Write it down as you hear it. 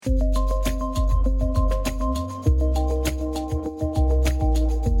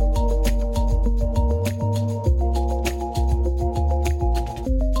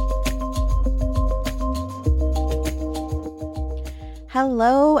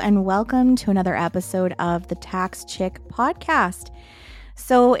and welcome to another episode of the Tax Chick podcast.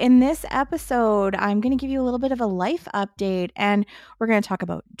 So in this episode, I'm going to give you a little bit of a life update, and we're going to talk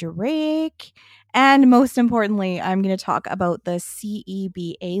about Drake, and most importantly, I'm going to talk about the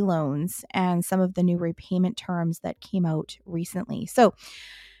CEBA loans and some of the new repayment terms that came out recently. So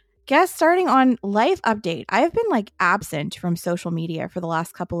starting on life update, I've been absent from social media for the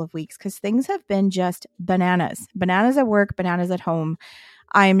last couple of weeks because things have been just bananas. Bananas at work, bananas at home.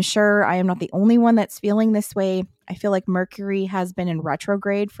 I'm sure I am not the only one that's feeling this way. I feel like Mercury has been in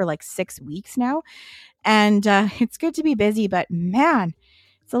retrograde for 6 weeks now. And it's good to be busy, but man,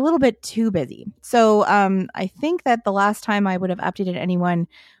 it's a little bit too busy. So I think that the last time I would have updated anyone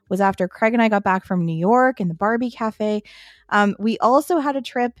was after Craig and I got back from New York in the Barbie Cafe. We also had a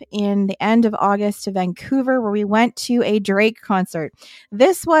trip in the end of August to Vancouver where we went to a Drake concert.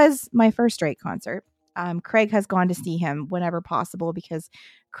 This was my first Drake concert. Craig has gone to see him whenever possible because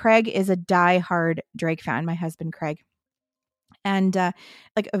Craig is a diehard Drake fan, my husband Craig. And a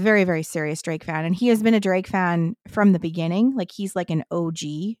very, very serious Drake fan. And he has been a Drake fan from the beginning. He's an OG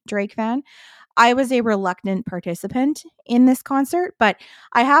Drake fan. I was a reluctant participant in this concert, but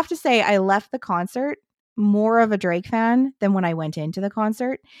I have to say I left the concert more of a Drake fan than when I went into the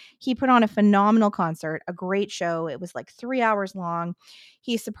concert. He put on a phenomenal concert, a great show. It was 3 hours long.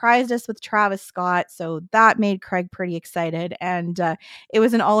 He surprised us with Travis Scott, so that made Craig pretty excited. And it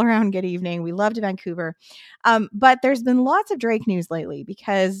was an all-around good evening. We loved Vancouver. But there's been lots of Drake news lately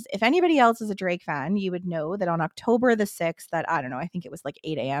because if anybody else is a Drake fan, you would know that on October the 6th, I think it was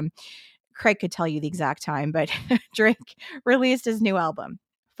 8 a.m., Craig could tell you the exact time, but Drake released his new album,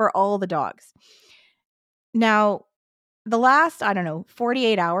 For All the Dogs. Now, the last,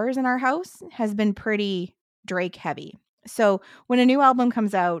 48 hours in our house has been pretty Drake heavy. So when a new album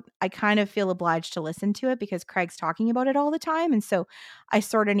comes out, I kind of feel obliged to listen to it because Craig's talking about it all the time. And so I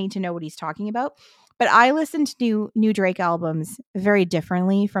sort of need to know what he's talking about. But I listen to new Drake albums very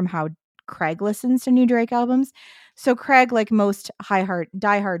differently from how Craig listens to new Drake albums. So Craig, like most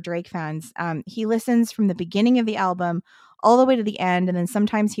diehard Drake fans, he listens from the beginning of the album all the way to the end. And then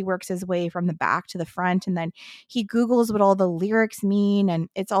sometimes he works his way from the back to the front. And then he Googles what all the lyrics mean. And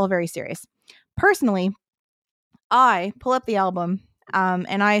it's all very serious. Personally, I pull up the album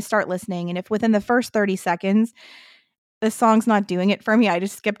and I start listening. And if within the first 30 seconds, the song's not doing it for me, I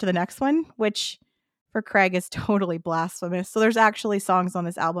just skip to the next one, which for Craig is totally blasphemous. So there's actually songs on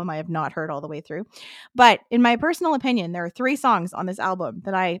this album I have not heard all the way through. But in my personal opinion, there are 3 songs on this album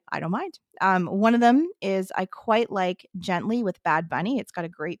that I don't mind. One of them is I quite like Gently with Bad Bunny. It's got a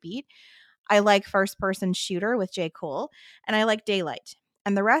great beat. I like First Person Shooter with J. Cole. And I like Daylight.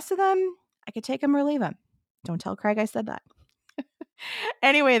 And the rest of them, I could take them or leave them. Don't tell Craig I said that.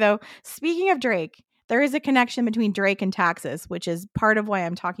 Anyway, though, speaking of Drake, there is a connection between Drake and taxes, which is part of why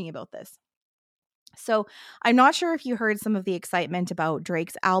I'm talking about this. So I'm not sure if you heard some of the excitement about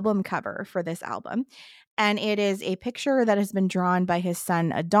Drake's album cover for this album. And it is a picture that has been drawn by his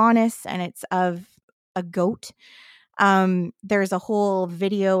son Adonis, and it's of a goat. There's a whole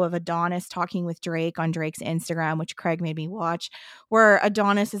video of Adonis talking with Drake on Drake's Instagram, which Craig made me watch, where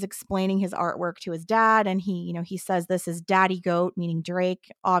Adonis is explaining his artwork to his dad. And he says this is Daddy Goat, meaning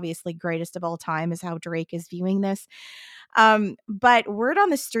Drake, obviously greatest of all time is how Drake is viewing this. But word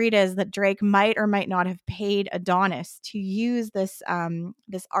on the street is that Drake might or might not have paid Adonis to use this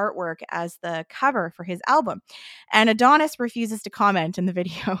artwork as the cover for his album. And Adonis refuses to comment in the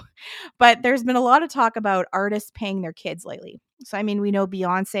video. But there's been a lot of talk about artists paying their kids lately. So, we know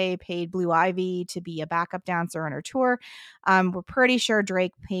Beyonce paid Blue Ivy to be a backup dancer on her tour. We're pretty sure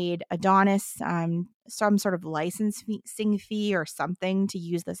Drake paid Adonis some sort of licensing fee or something to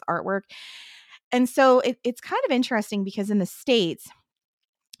use this artwork. And so it's kind of interesting because in the States,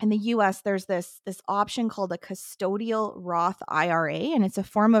 in the US, there's this option called a custodial Roth IRA, and it's a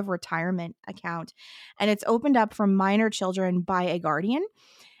form of retirement account. And it's opened up for minor children by a guardian.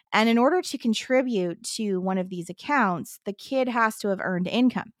 And in order to contribute to one of these accounts, the kid has to have earned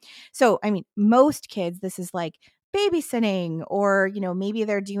income. So, most kids, this is like babysitting, or, maybe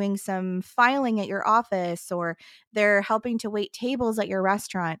they're doing some filing at your office, or they're helping to wait tables at your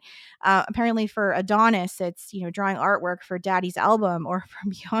restaurant. Apparently for Adonis, it's, drawing artwork for Daddy's album, or for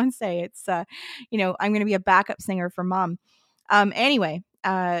Beyonce, it's, I'm going to be a backup singer for Mom. Anyway,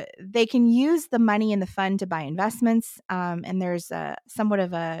 they can use the money in the fund to buy investments. And there's somewhat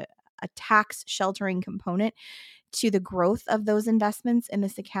of a tax sheltering component to the growth of those investments in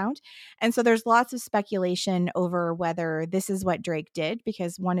this account. And so there's lots of speculation over whether this is what Drake did,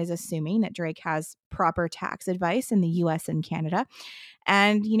 because one is assuming that Drake has proper tax advice in the US and Canada,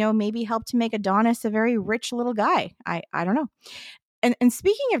 and, maybe helped to make Adonis a very rich little guy. I don't know. And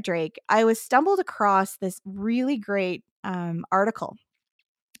speaking of Drake, I was stumbled across this really great article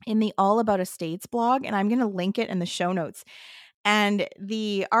in the All About Estates blog, and I'm going to link it in the show notes. And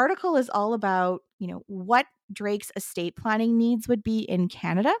the article is all about, what Drake's estate planning needs would be in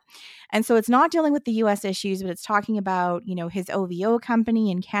Canada. And so it's not dealing with the US issues, but it's talking about, his OVO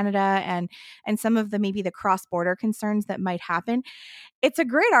company in Canada and some of the maybe the cross-border concerns that might happen. It's a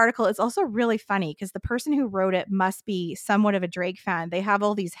great article. It's also really funny because the person who wrote it must be somewhat of a Drake fan. They have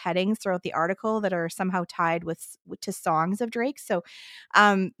all these headings throughout the article that are somehow tied to songs of Drake. So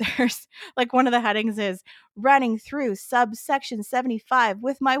there's like one of the headings is running through subsection 75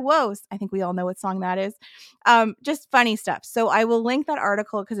 with my woes. I think we all know what song that is. Just funny stuff. So I will link that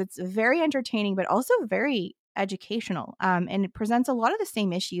article because it's very entertaining, but also very educational. And it presents a lot of the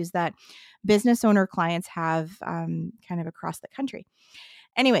same issues that business owner clients have kind of across the country.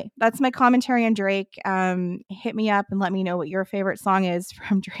 Anyway, that's my commentary on Drake. Hit me up and let me know what your favorite song is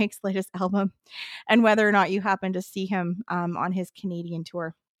from Drake's latest album and whether or not you happen to see him on his Canadian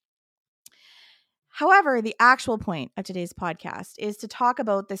tour. However, the actual point of today's podcast is to talk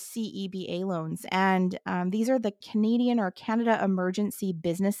about the CEBA loans. And these are the Canadian or Canada Emergency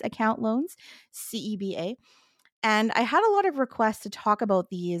Business Account Loans, CEBA. And I had a lot of requests to talk about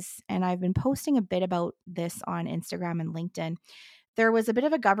these, and I've been posting a bit about this on Instagram and LinkedIn. There was a bit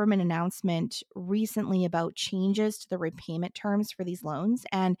of a government announcement recently about changes to the repayment terms for these loans,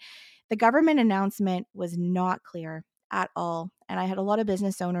 and the government announcement was not clear at all. And I had a lot of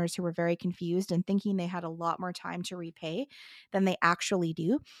business owners who were very confused and thinking they had a lot more time to repay than they actually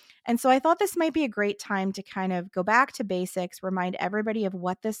do. And so I thought this might be a great time to kind of go back to basics, remind everybody of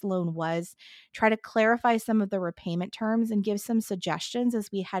what this loan was, try to clarify some of the repayment terms, and give some suggestions as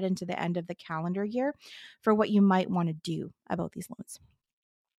we head into the end of the calendar year for what you might want to do about these loans.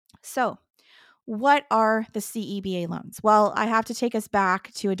 So, what are the CEBA loans? Well, I have to take us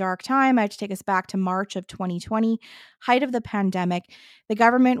back to a dark time. I have to take us back to March of 2020, height of the pandemic. The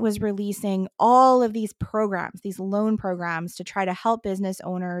government was releasing all of these programs, these loan programs, to try to help business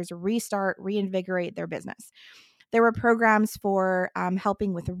owners restart, reinvigorate their business. There were programs for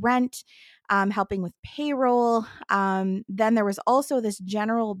helping with rent, helping with payroll. Then there was also this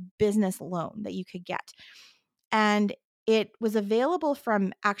general business loan that you could get. And it was available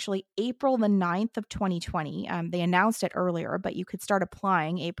from actually April the 9th of 2020. They announced it earlier, but you could start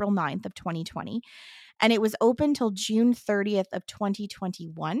applying April 9th of 2020. And it was open till June 30th of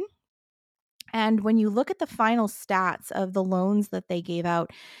 2021. And when you look at the final stats of the loans that they gave out,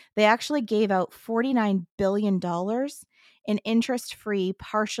 they actually gave out $49 billion in interest-free,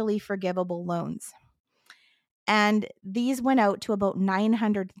 partially forgivable loans. And these went out to about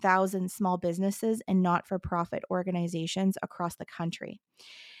 900,000 small businesses and not-for-profit organizations across the country.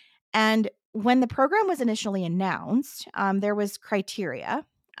 And when the program was initially announced, there was criteria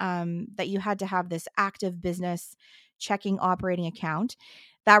that you had to have this active business checking operating account.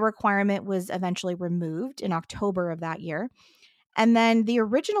 That requirement was eventually removed in October of that year. And then the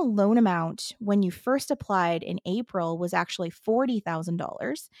original loan amount when you first applied in April was actually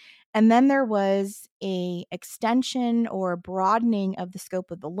 $40,000. And then there was a extension or broadening of the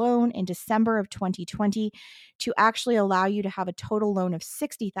scope of the loan in December of 2020 to actually allow you to have a total loan of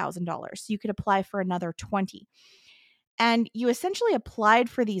 $60,000. So you could apply for another 20. And you essentially applied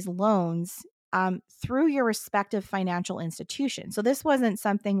for these loans through your respective financial institution. So this wasn't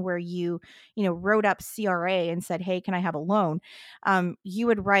something where you wrote up CRA and said, "Hey, can I have a loan?" You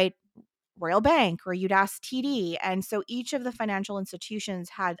would write Royal Bank or you'd ask TD. And so each of the financial institutions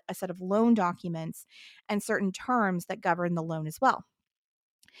had a set of loan documents and certain terms that govern the loan as well.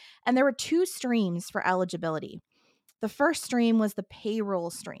 And there were two streams for eligibility. The first stream was the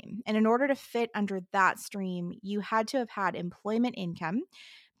payroll stream. And in order to fit under that stream, you had to have had employment income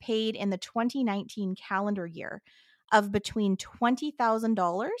paid in the 2019 calendar year of between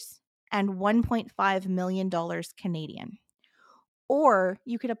 $20,000 and $1.5 million Canadian. Or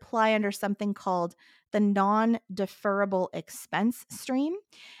you could apply under something called the non-deferrable expense stream.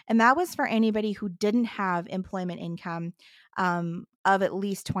 And that was for anybody who didn't have employment income of at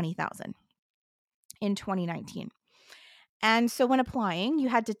least $20,000 in 2019. And so when applying, you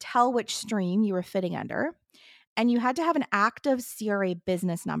had to tell which stream you were fitting under, and you had to have an active CRA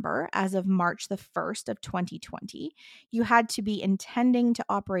business number as of March the 1st of 2020. You had to be intending to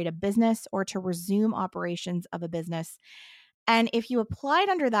operate a business or to resume operations of a business. And if you applied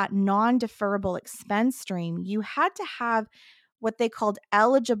under that non-deferrable expense stream, you had to have what they called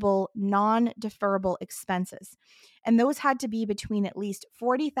eligible non-deferrable expenses. And those had to be between at least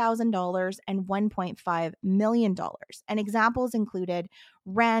 $40,000 and $1.5 million. And examples included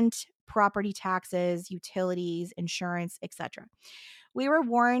rent, property taxes, utilities, insurance, etc. We were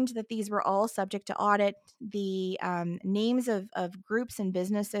warned that these were all subject to audit. The names of groups and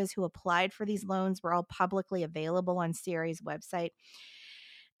businesses who applied for these loans were all publicly available on CRA's website.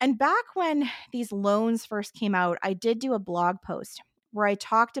 And back when these loans first came out, I did do a blog post where I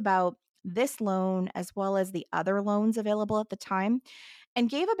talked about this loan as well as the other loans available at the time and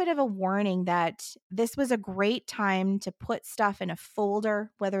gave a bit of a warning that this was a great time to put stuff in a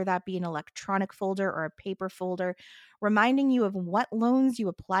folder, whether that be an electronic folder or a paper folder, reminding you of what loans you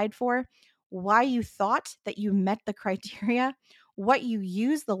applied for, why you thought that you met the criteria, what you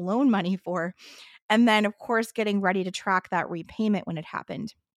used the loan money for, and then, of course, getting ready to track that repayment when it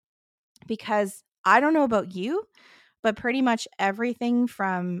happened. Because I don't know about you, but pretty much everything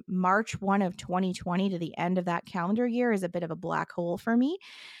from March 1 of 2020 to the end of that calendar year is a bit of a black hole for me.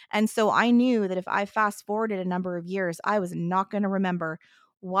 And so I knew that if I fast forwarded a number of years, I was not going to remember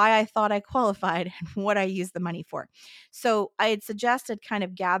why I thought I qualified and what I used the money for. So I had suggested kind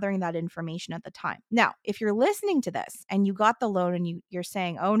of gathering that information at the time. Now, if you're listening to this and you got the loan and you're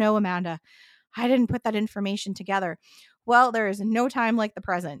saying, oh no, Amanda, I didn't put that information together. Well, there is no time like the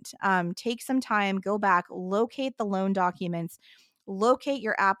present. Take some time, go back, locate the loan documents, locate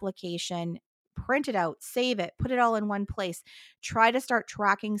your application, print it out, save it, put it all in one place. Try to start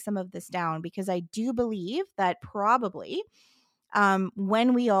tracking some of this down because I do believe that probably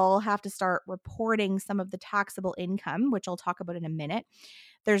when we all have to start reporting some of the taxable income, which I'll talk about in a minute,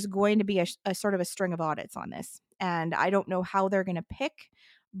 there's going to be a sort of a string of audits on this. And I don't know how they're going to pick,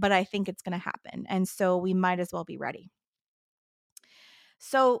 but I think it's going to happen. And so we might as well be ready.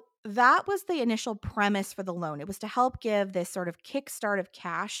 So that was the initial premise for the loan. It was to help give this sort of kickstart of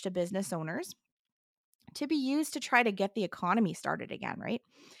cash to business owners to be used to try to get the economy started again, right?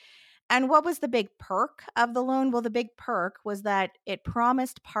 And what was the big perk of the loan? Well, the big perk was that it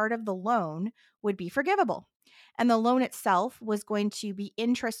promised part of the loan would be forgivable. And the loan itself was going to be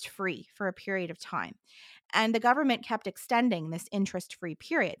interest free for a period of time. And the government kept extending this interest free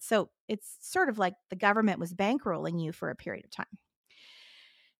period. So it's sort of like the government was bankrolling you for a period of time.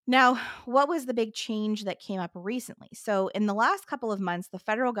 Now, what was the big change that came up recently? So, in the last couple of months, the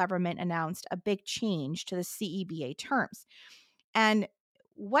federal government announced a big change to the CEBA terms. And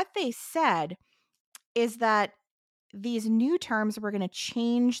what they said is that these new terms were going to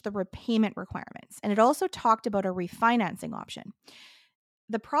change the repayment requirements. And it also talked about a refinancing option.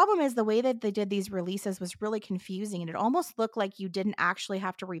 The problem is the way that they did these releases was really confusing, and it almost looked like you didn't actually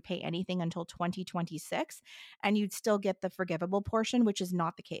have to repay anything until 2026 and you'd still get the forgivable portion, which is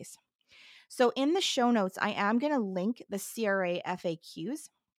not the case. So in the show notes, I am going to link the CRA FAQs.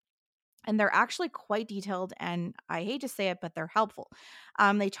 And they're actually quite detailed, and I hate to say it, but they're helpful.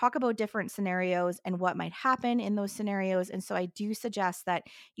 They talk about different scenarios and what might happen in those scenarios. And so I do suggest that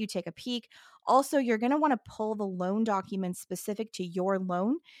you take a peek. Also, you're going to want to pull the loan documents specific to your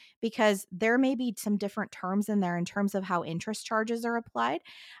loan because there may be some different terms in there in terms of how interest charges are applied.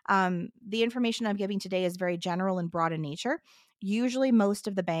 The information I'm giving today is very general and broad in nature. Usually, most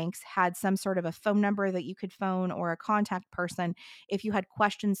of the banks had some sort of a phone number that you could phone or a contact person if you had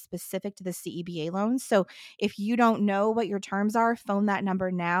questions specific to the CEBA loans. So if you don't know what your terms are, phone that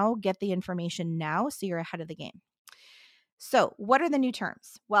number now, get the information now so you're ahead of the game. So, what are the new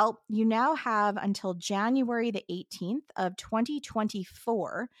terms? Well, you now have until January the 18th of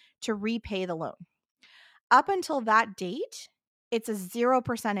 2024 to repay the loan. Up until that date, it's a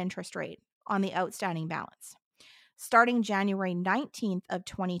 0% interest rate on the outstanding balance. Starting January 19th of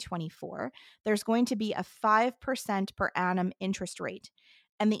 2024, there's going to be a 5% per annum interest rate.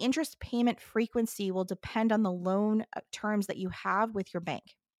 And the interest payment frequency will depend on the loan terms that you have with your bank.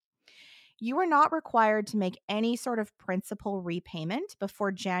 You are not required to make any sort of principal repayment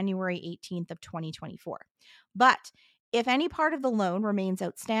before January 18th of 2024. But if any part of the loan remains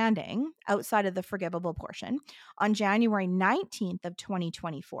outstanding outside of the forgivable portion, on January 19th of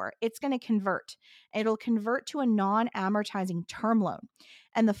 2024, it's going to convert. It'll convert to a non-amortizing term loan.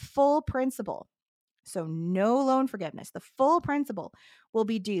 And the full principal, so no loan forgiveness, the full principal will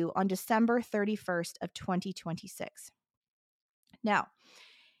be due on December 31st of 2026. Now,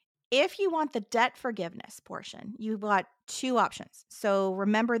 if you want the debt forgiveness portion, you've got two options. So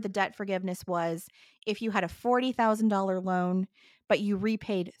remember, the debt forgiveness was if you had a $40,000 loan, but you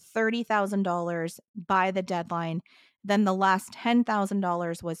repaid $30,000 by the deadline, then the last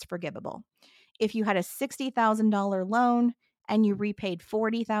 $10,000 was forgivable. If you had a $60,000 loan and you repaid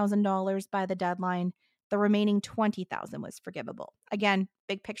 $40,000 by the deadline, the remaining $20,000 was forgivable. Again,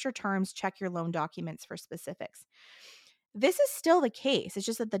 big picture terms, check your loan documents for specifics. This is still the case. It's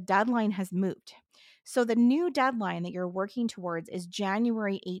just that the deadline has moved. So the new deadline that you're working towards is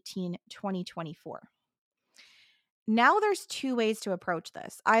January 18, 2024. Now there's two ways to approach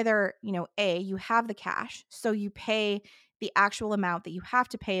this. Either, A, you have the cash, so you pay the actual amount that you have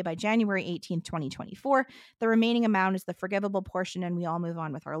to pay by January 18th, 2024. The remaining amount is the forgivable portion and we all move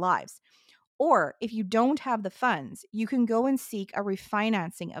on with our lives. Or if you don't have the funds, you can go and seek a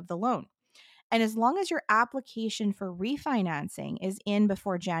refinancing of the loan. And as long as your application for refinancing is in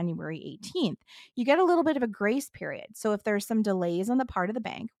before January 18th, you get a little bit of a grace period. So if there's some delays on the part of the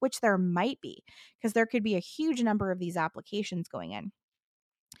bank, which there might be, because there could be a huge number of these applications going in.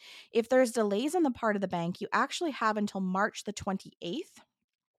 If there's delays on the part of the bank, you actually have until March the 28th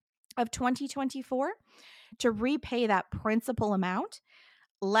of 2024 to repay that principal amount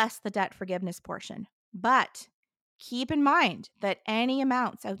less the debt forgiveness portion. But keep in mind that any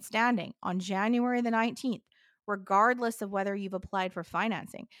amounts outstanding on January the 19th, regardless of whether you've applied for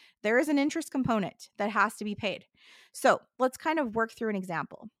financing, there is an interest component that has to be paid. So let's kind of work through an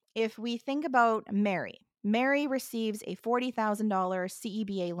example. If we think about Mary receives a $40,000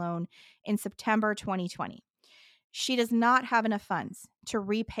 CEBA loan in September 2020. She does not have enough funds to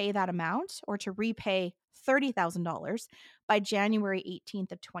repay that amount or to repay $30,000 by January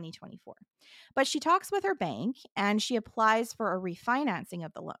 18th of 2024. But she talks with her bank and she applies for a refinancing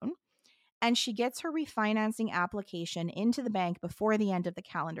of the loan, and she gets her refinancing application into the bank before the end of the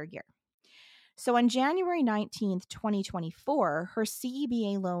calendar year. So on January 19th, 2024, her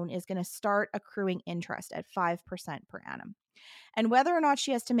CEBA loan is going to start accruing interest at 5% per annum. And whether or not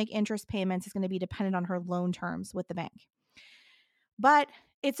she has to make interest payments is going to be dependent on her loan terms with the bank. But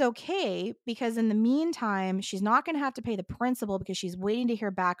it's okay because in the meantime, she's not going to have to pay the principal because she's waiting to hear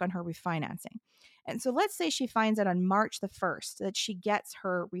back on her refinancing. And so let's say she finds out on March the 1st that she gets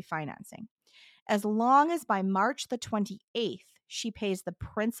her refinancing. As long as by March the 28th, she pays the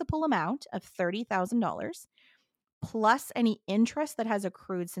principal amount of $30,000 plus any interest that has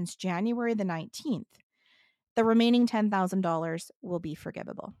accrued since January the 19th, the remaining $10,000 will be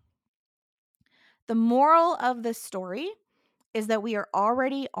forgivable. The moral of this story is that we are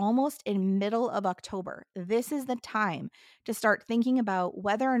already almost in middle of October. This is the time to start thinking about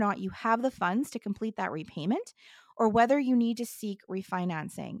whether or not you have the funds to complete that repayment or whether you need to seek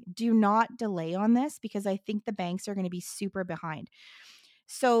refinancing. Do not delay on this because I think the banks are going to be super behind.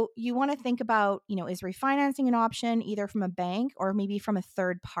 So you want to think about, is refinancing an option either from a bank or maybe from a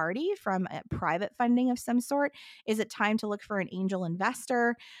third party, from a private funding of some sort? Is it time to look for an angel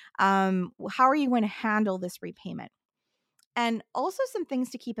investor? How are you going to handle this repayment? And also some things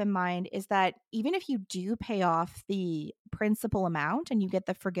to keep in mind is that even if you do pay off the principal amount and you get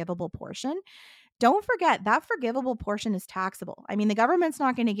the forgivable portion, don't forget that forgivable portion is taxable. I mean, the government's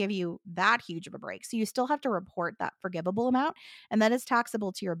not going to give you that huge of a break. So you still have to report that forgivable amount, and that is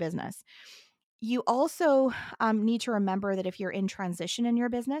taxable to your business. You also need to remember that if you're in transition in your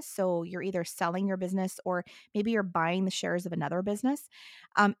business, so you're either selling your business or maybe you're buying the shares of another business,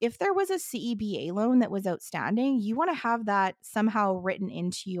 if there was a CEBA loan that was outstanding, you want to have that somehow written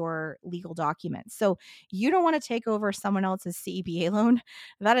into your legal documents. So you don't want to take over someone else's CEBA loan.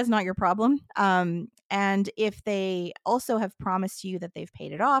 That is not your problem. And if they also have promised you that they've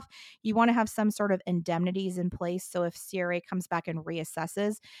paid it off, you want to have some sort of indemnities in place. So if CRA comes back and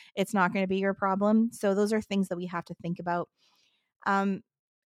reassesses, it's not going to be your problem. So those are things that we have to think about. In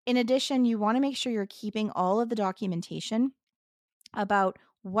addition, you want to make sure you're keeping all of the documentation about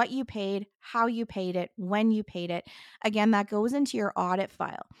what you paid, how you paid it, when you paid it. Again, that goes into your audit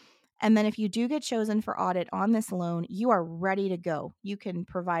file. And then if you do get chosen for audit on this loan, you are ready to go. You can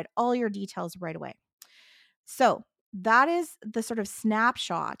provide all your details right away. So that is the sort of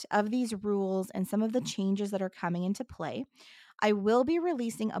snapshot of these rules and some of the changes that are coming into play. I will be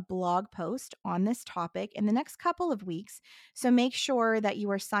releasing a blog post on this topic in the next couple of weeks. So make sure that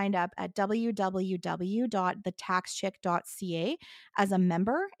you are signed up at www.thetaxchick.ca as a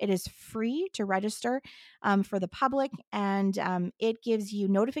member. It is free to register for the public, and it gives you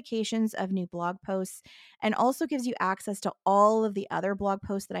notifications of new blog posts and also gives you access to all of the other blog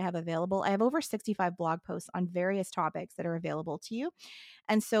posts that I have available. I have over 65 blog posts on various topics that are available to you.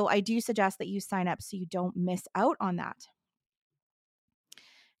 And so I do suggest that you sign up so you don't miss out on that.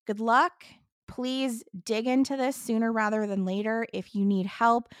 Good luck. Please dig into this sooner rather than later. If you need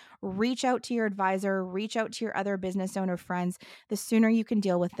help, reach out to your advisor, reach out to your other business owner friends. The sooner you can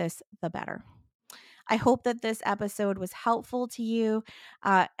deal with this, the better. I hope that this episode was helpful to you.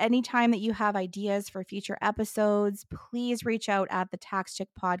 Anytime that you have ideas for future episodes, please reach out at the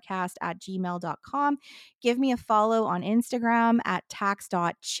taxchickpodcast@gmail.com. Give me a follow on Instagram at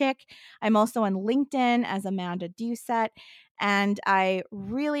tax.chick. I'm also on LinkedIn as Amanda Doucette. And I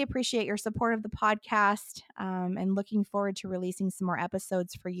really appreciate your support of the podcast and looking forward to releasing some more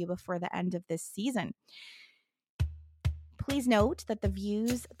episodes for you before the end of this season. Please note that the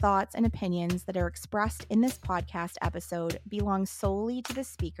views, thoughts, and opinions that are expressed in this podcast episode belong solely to the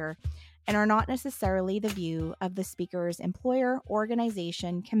speaker and are not necessarily the view of the speaker's employer,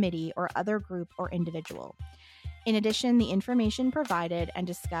 organization, committee, or other group or individual. In addition, the information provided and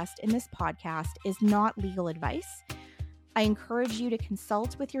discussed in this podcast is not legal advice. I encourage you to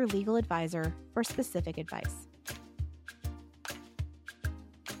consult with your legal advisor for specific advice.